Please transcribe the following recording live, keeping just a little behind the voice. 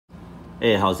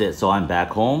Hey, how's it? So I'm back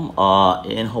home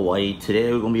in Hawaii.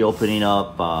 Today we're gonna be opening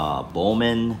up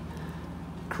Bowman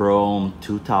Chrome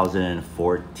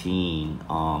 2014.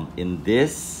 In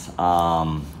this,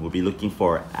 we'll be looking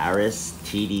for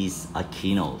Aristides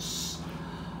Aquinos,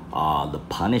 the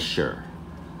Punisher.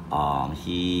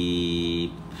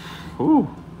 He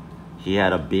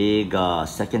had a big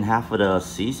second half of the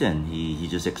season. He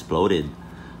just exploded.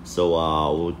 So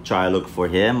we'll try to look for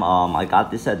him. I got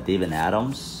this at Dave &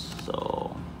 Adams.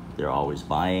 So they're always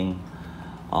buying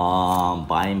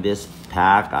this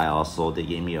pack. They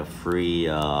gave me a free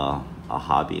a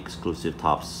hobby exclusive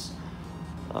Topps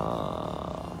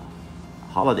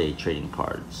holiday trading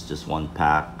cards. Just one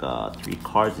pack, 3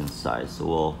 cards inside. So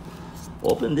we'll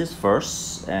open this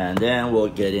first, and then we'll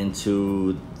get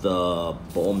into the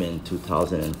Bowman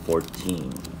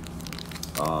 2014.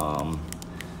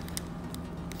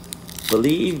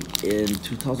 Believe in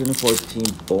 2014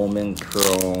 Bowman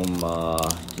Chrome.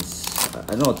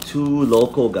 I know 2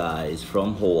 local guys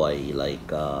from Hawaii, like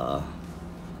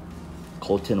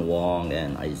Colton Wong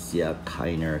and Isaiah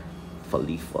Kiner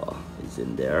Khalifa is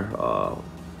in there.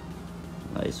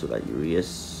 Nice. We got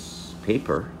Urias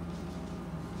paper.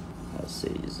 That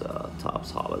says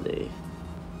Topps Holiday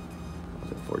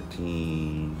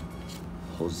 2014.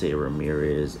 Jose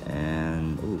Ramirez,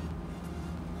 and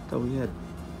I thought we had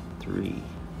three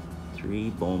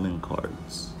Bowman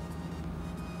cards.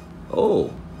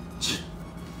 Oh,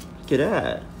 look at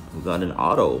that. We got an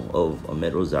auto of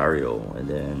Ahmed Rosario, and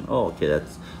then I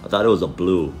thought it was a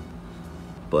blue,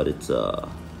 but it's a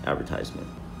advertisement.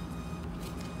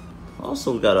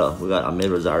 Also, we got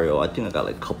Ahmed Rosario. I think I got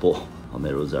like a couple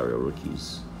Ahmed Rosario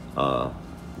rookies.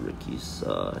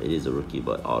 It is a rookie,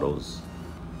 but autos.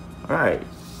 All right,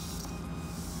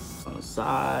 on the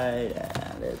side,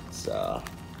 and it's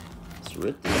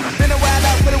written.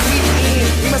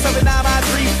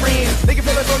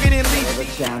 The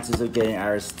chances of getting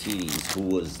Aristides, who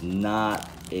was not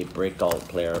a breakout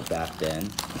player back then.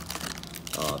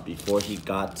 Before he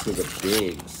got to the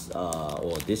bigs,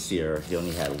 or this year, he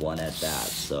only had 1 at bat.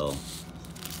 So,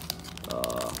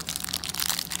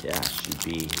 yeah, should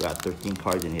be. We got 13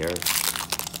 cards in here,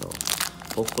 so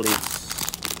hopefully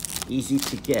it's easy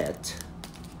to get.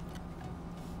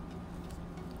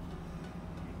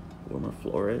 Wilmer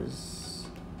Flores.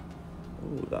 Oh,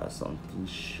 we got something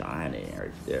shining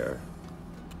right there.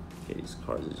 Okay, these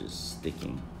cards are just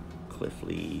sticking. Cliff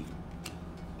Lee,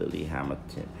 Billy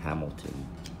Hamilton,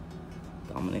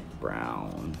 Dominic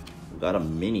Brown. We got a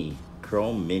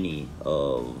Chrome mini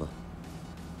of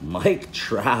Mike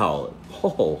Trout.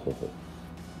 Oh,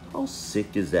 how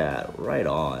sick is that? Right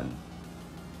on.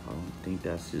 I don't think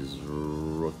that's his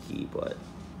rookie, but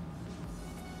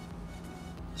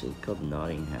Jacob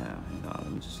Nottingham. Hang on,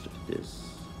 let me just look at this.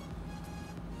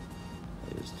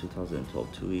 It was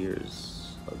 2012, 2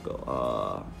 years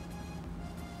ago.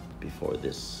 Before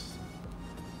this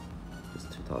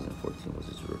 2014 was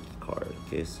his rookie card.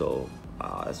 Okay, so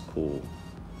that's cool.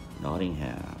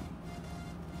 Nottingham.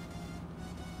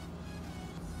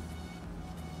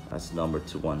 That's number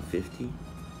 2/150.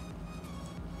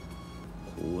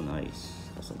 Cool, nice.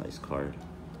 That's a nice card.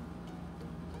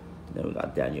 Then we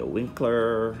got Daniel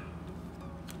Winkler,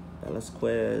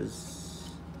 Velasquez,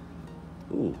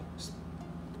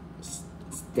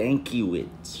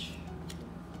 Stankiewicz,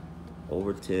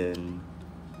 Overton,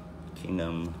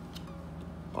 Kingham,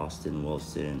 Austin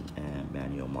Wilson, and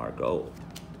Manuel Margot.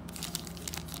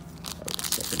 That was the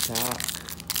second pack.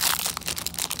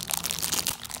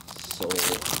 So,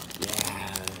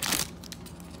 yeah.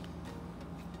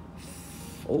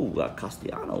 Oh, we got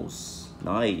Castellanos.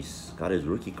 Nice. Got his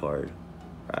rookie card.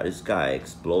 This guy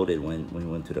exploded when he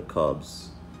went to the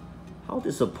Cubs. How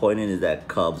disappointing is that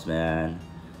Cubs, man?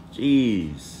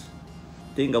 Jeez.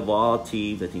 Think of all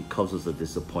teams, I think Cubs was a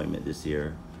disappointment this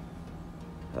year.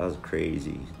 That was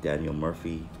crazy. Daniel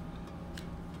Murphy.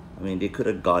 I mean, they could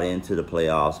have got into the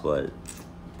playoffs, but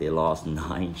they lost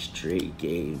 9 straight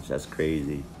games. That's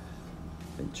crazy.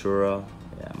 Ventura.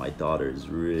 Yeah, my daughter is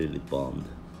really bummed.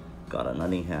 Got a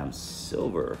Nottingham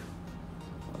silver.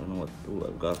 I don't know what. Ooh,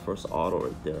 I've got first auto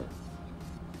right there.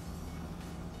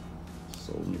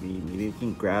 So maybe we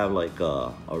can grab like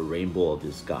a rainbow of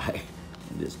this guy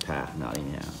in this pack.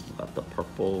 Nottingham. Got the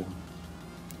purple.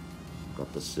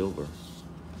 Got the silver.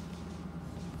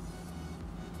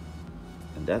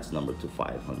 And that's number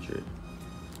 500.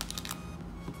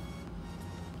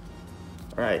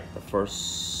 All right, the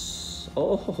first.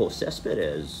 Oh,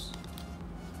 Cespedes.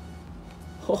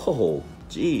 Oh,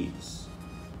 jeez.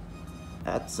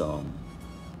 That's some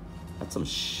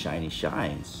shiny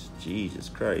shines. Jesus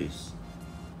Christ.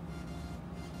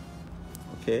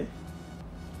 Okay.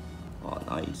 Oh,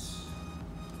 Nice.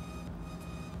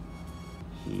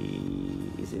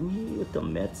 Isn't he with the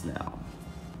Mets now?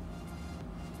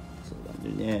 So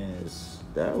Nunez.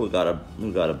 There we got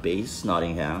a base,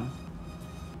 Nottingham.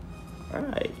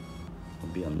 Alright.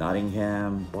 It'll be a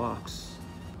Nottingham box,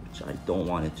 which I don't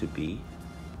want it to be.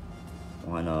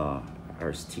 One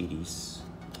Aristides,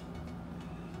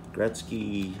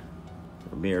 Gretzky,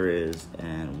 Ramirez,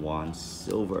 and Juan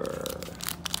Silver.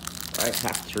 Alright,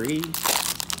 half 3.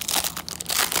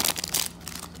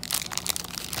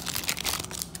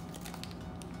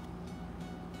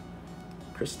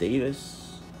 Chris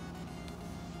Davis,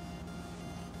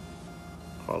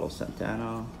 Carlos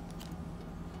Santana,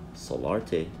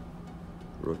 Solarte,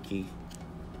 rookie,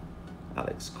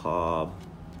 Alex Cobb.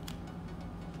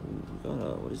 Ooh, we got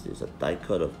a, what is this? A die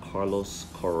cut of Carlos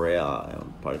Correa,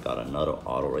 and probably got another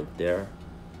auto right there.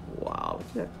 Wow,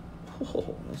 look at that.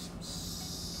 Oh, that's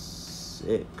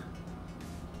sick.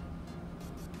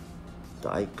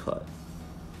 Die cut.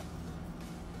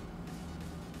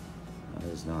 That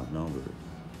is not numbered.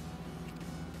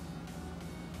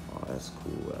 Oh, that's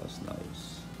cool. That's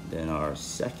nice. Then our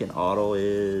second auto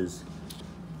is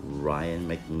Ryan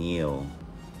McNeil.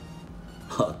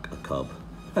 A Cub.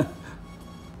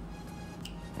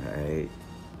 Alright.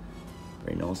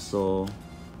 Reynoso.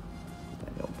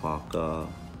 Daniel Paca.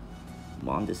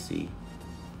 Mondesi.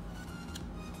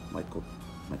 Michael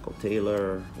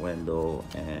Taylor. Wendell.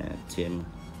 And Tim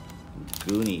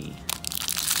Gooney.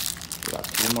 We got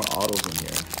 3 more autos in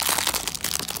here.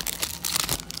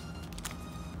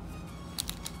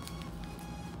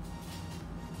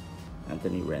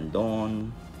 Anthony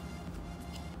Rendon,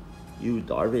 Yu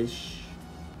Darvish.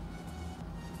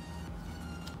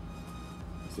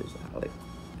 This is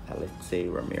Alexei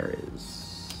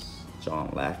Ramirez,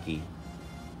 John Lackey.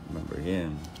 Remember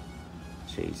him.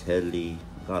 Chase Headley.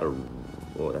 Got a.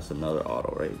 Oh, that's another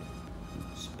auto, right?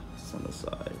 Just put this on the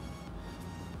side.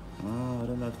 I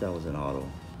don't know if that was an auto.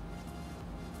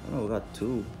 I don't know. We got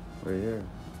 2 right here.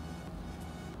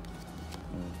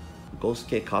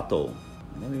 Gosuke Kato.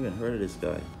 I never even heard of this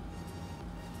guy.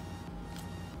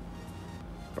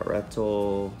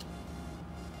 Barreto,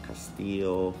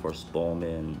 Castillo, first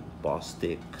Bowman,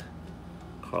 Bostic,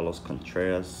 Carlos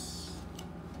Contreras,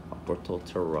 Alberto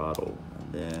Torrado,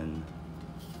 and then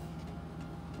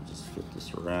I'll just flip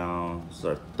this around. This is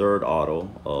our 3rd auto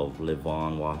of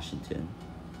Levon Washington.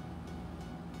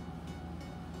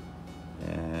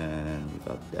 And we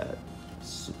got that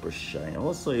super shiny.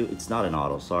 Also, it's not an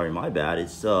auto. Sorry, my bad.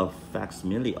 It's a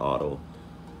facsimile auto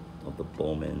of the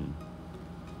Bowman.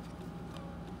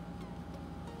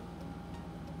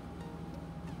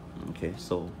 Okay,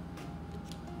 so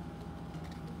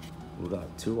we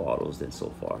got 2 autos then so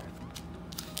far.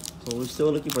 So we're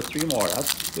still looking for 3 more.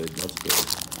 That's good. That's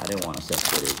good. I didn't want to set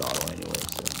today's auto anyway.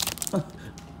 So,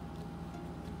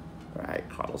 all right,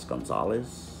 Carlos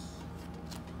Gonzalez,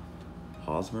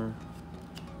 Hosmer,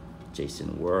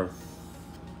 Jason Worth,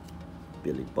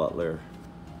 Billy Butler,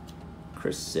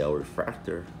 Chris Sale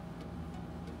refractor,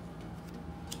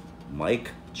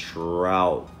 Mike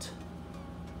Trout.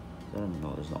 I don't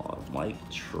know, there's no auto. Mike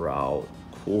Trout.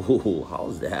 Cool.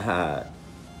 How's that?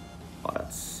 Oh,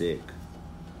 that's sick.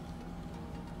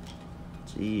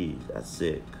 Jeez, that's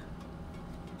sick.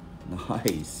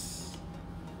 Nice.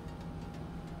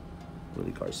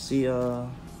 Willie Garcia,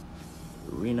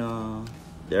 Arena.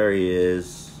 There he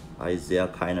is. Isaiah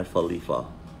Kiner Falefa.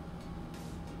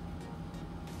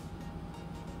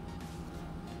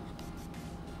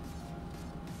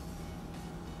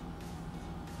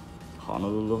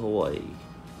 Honolulu, Hawaii.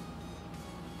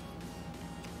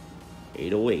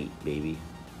 808, baby.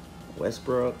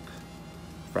 Westbrook.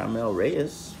 Framel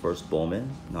Reyes, first Bowman.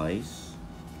 Nice.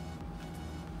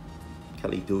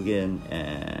 Kelly Dugan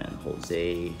and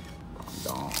Jose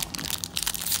Rondon.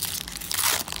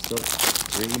 So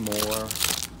 3 more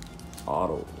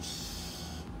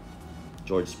autos.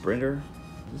 George Springer.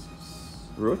 This is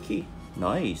rookie.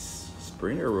 Nice.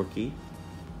 Springer rookie.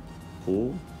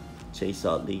 Cool. Chase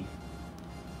Utley.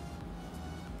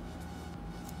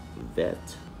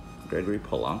 Vet. Gregory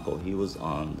Polanco. He was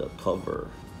on the cover.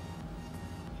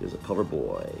 He was a cover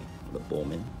boy. The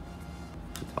Bowman.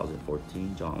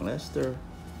 2014. John Lester.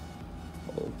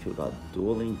 Okay, we got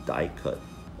dueling die cut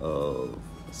of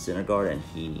Syndergaard and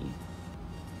Heaney.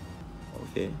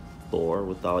 Okay. Thor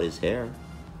without his hair.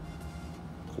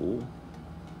 Cool.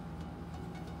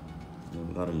 And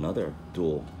we got another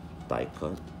dual die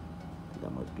cut.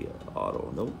 That might be an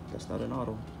auto. Nope, that's not an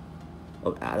auto.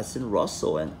 Of Addison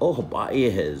Russell and oh,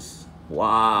 Baez.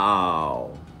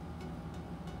 Wow.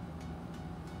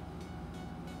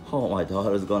 Oh, my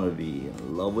daughter's gonna be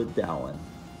in love with that one.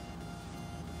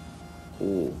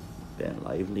 Ooh, Ben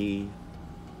Lively.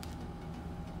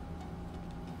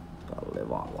 Got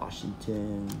Levon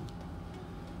Washington.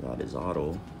 Got his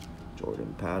auto.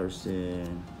 Jordan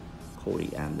Patterson.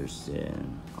 Cody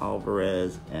Anderson.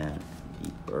 Alvarez and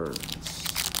Andy Burns.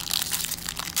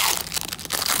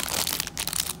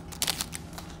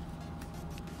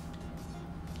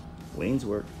 Wayne's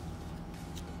work.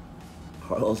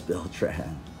 Carlos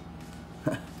Beltran.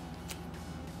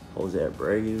 Jose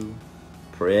Abreu.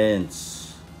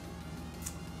 Prince.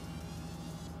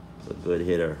 It's a good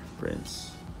hitter,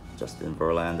 Prince. Justin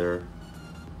Verlander.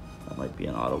 That might be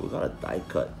an auto. We got a die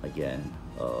cut again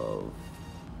of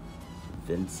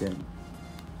Vincent.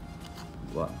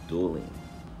 We got dueling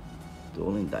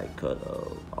die cut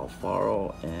of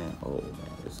Alfaro, and oh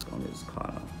man, this one is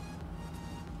kind of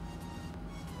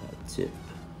that tip.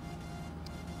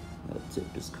 That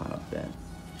tip is kind of bent.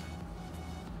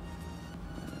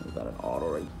 And we got an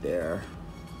auto right there.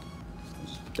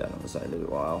 Just put that on the side a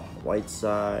little while.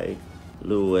 Whiteside,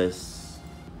 Lewis,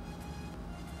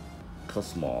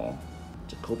 Cusmall,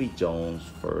 Jacoby Jones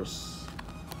first.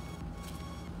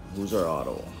 Who's our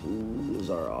auto? Who's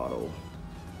our auto?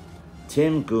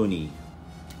 Tim Gooney.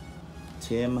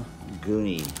 Tim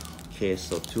Gooney. Okay,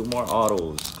 so 2 more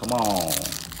autos. Come on.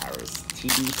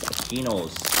 Aristides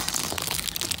Aquinos.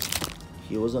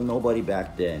 He was a nobody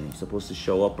back then. He's supposed to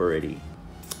show up already.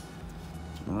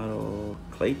 Auto.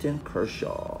 Clayton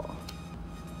Kershaw.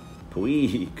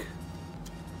 Puig.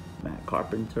 Matt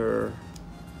Carpenter.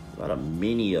 Got a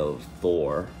mini of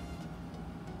Thor.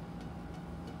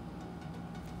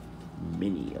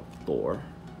 Mini of Thor.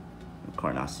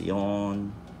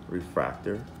 Encarnacion.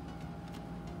 Refractor.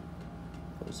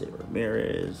 Jose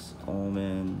Ramirez.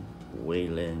 Omen.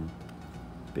 Waylon.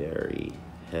 Barry.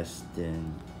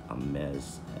 Heston.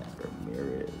 Amez and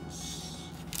Ramirez.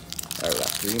 Alright, got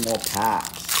 3 more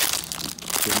packs.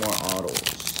 2 more autos.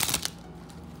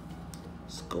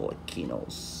 Let's go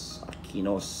Aquinos.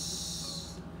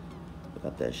 Aquinos. We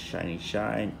got that shiny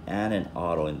shine and an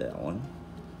auto in that one.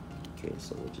 Okay,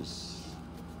 so we'll just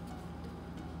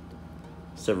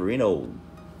Severino,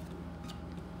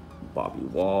 Bobby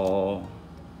Wall,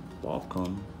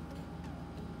 Welcome,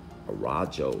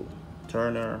 Arajo,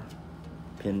 Turner,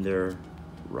 Pinder,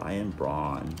 Ryan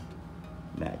Braun,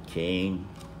 Matt Cain,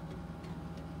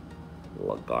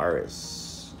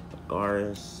 Lagares,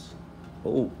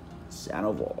 oh,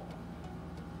 Sandoval,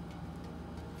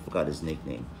 forgot his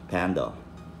nickname, Panda,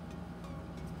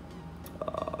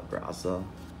 Grasa,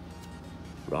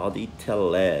 Rowdy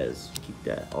Tellez, keep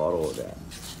that auto that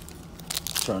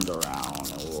turned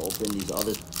around, and we'll open these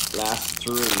other last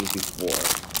 3 before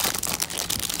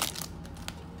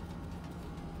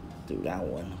do that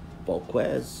one.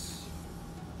 Boquez.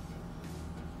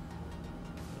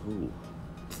 Ooh,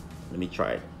 let me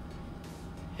try it.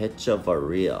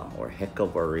 Hechavarria or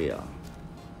Hecavaria.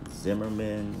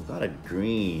 Zimmerman. We got a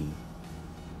green.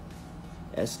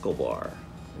 Escobar.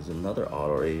 There's another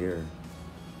auto right here.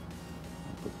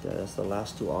 That's the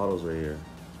last 2 autos right here.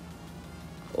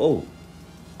 Oh,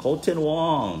 Colton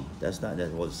Wong. That's not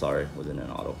that was sorry, wasn't an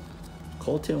auto.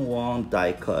 Colton Wong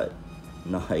die cut.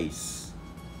 Nice.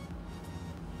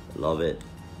 Love it.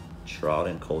 Trout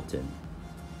and Colton.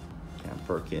 Cam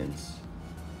Perkins.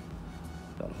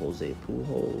 Got Jose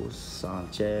Pujols,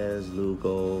 Sanchez,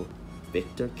 Lugo,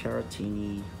 Victor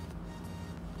Caratini,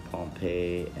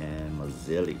 Pompey, and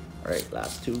Mazzilli. All right,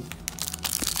 last 2.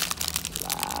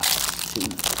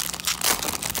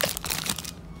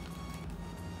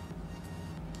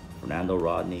 Fernando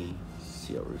Rodney,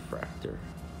 Seal Refractor.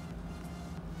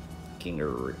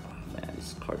 Kinger, man,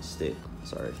 this card stick.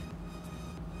 Sorry.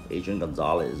 Adrian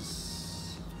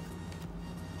Gonzalez,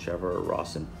 Trevor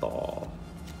Rosenthal,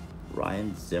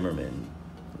 Ryan Zimmerman,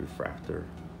 Refractor.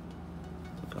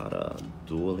 Got a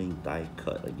dueling die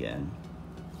cut again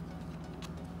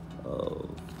of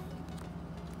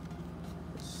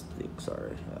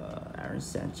sorry, Aaron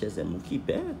Sanchez and Mookie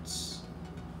Betts.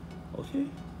 Okay,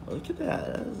 look at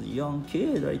that. That's a young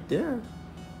kid right there.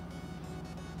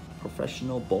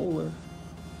 Professional bowler.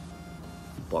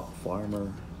 Buck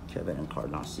Farmer, Kevin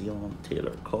Encarnacion,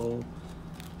 Taylor Cole,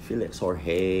 Felix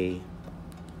Jorge,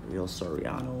 Rio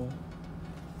Soriano,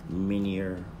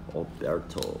 Minier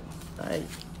Alberto. Alright,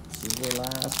 this is the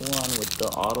last one with the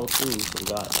auto too. So we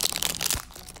got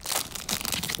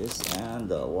this and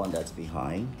the one that's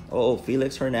behind. Oh,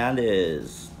 Felix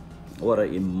Hernandez. What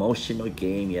an emotional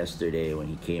game yesterday when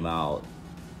he came out.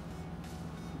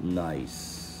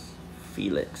 Nice.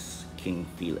 Felix, King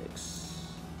Felix.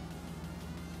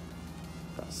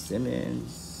 Got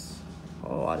Simmons.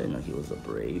 Oh, I didn't know he was a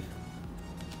Brave.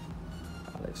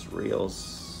 Alex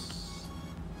Rios.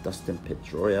 Dustin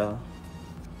Pedroia.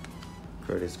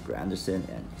 Curtis Granderson,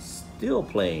 and still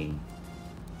playing.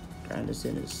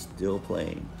 Granderson is still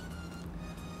playing.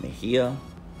 Mejia,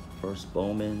 first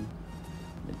Bowman,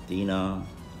 Medina,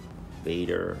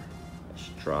 Vader,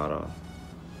 Estrada,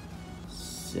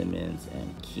 Simmons,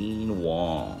 and Keen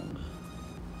Wong.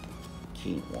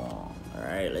 Keen Wong. All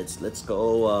right, let's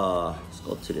go. Let's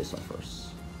go to this one first.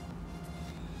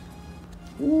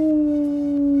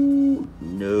 Ooh,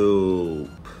 nope.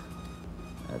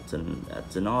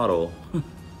 That's an auto.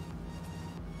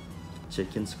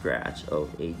 Chicken scratch of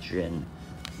Adrian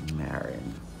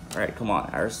Marin. All right, come on,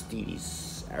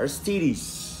 Aristides.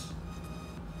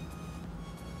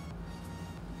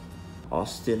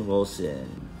 Austin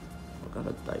Wilson. I got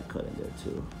a die cut in there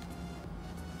too.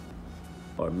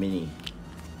 Or mini.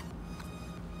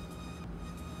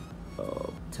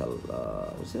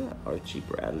 What's that? Archie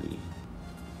Bradley.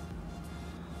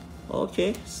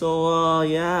 Okay, so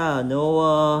yeah,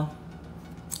 no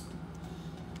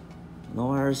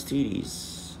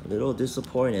Aristides. A little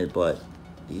disappointed, but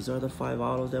these are the 5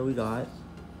 autos that we got.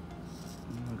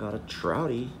 I got a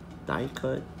Trouty die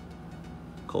cut.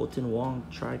 Colton Wong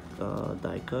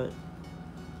die cut.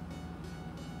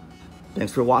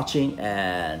 Thanks for watching,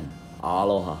 and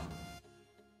aloha.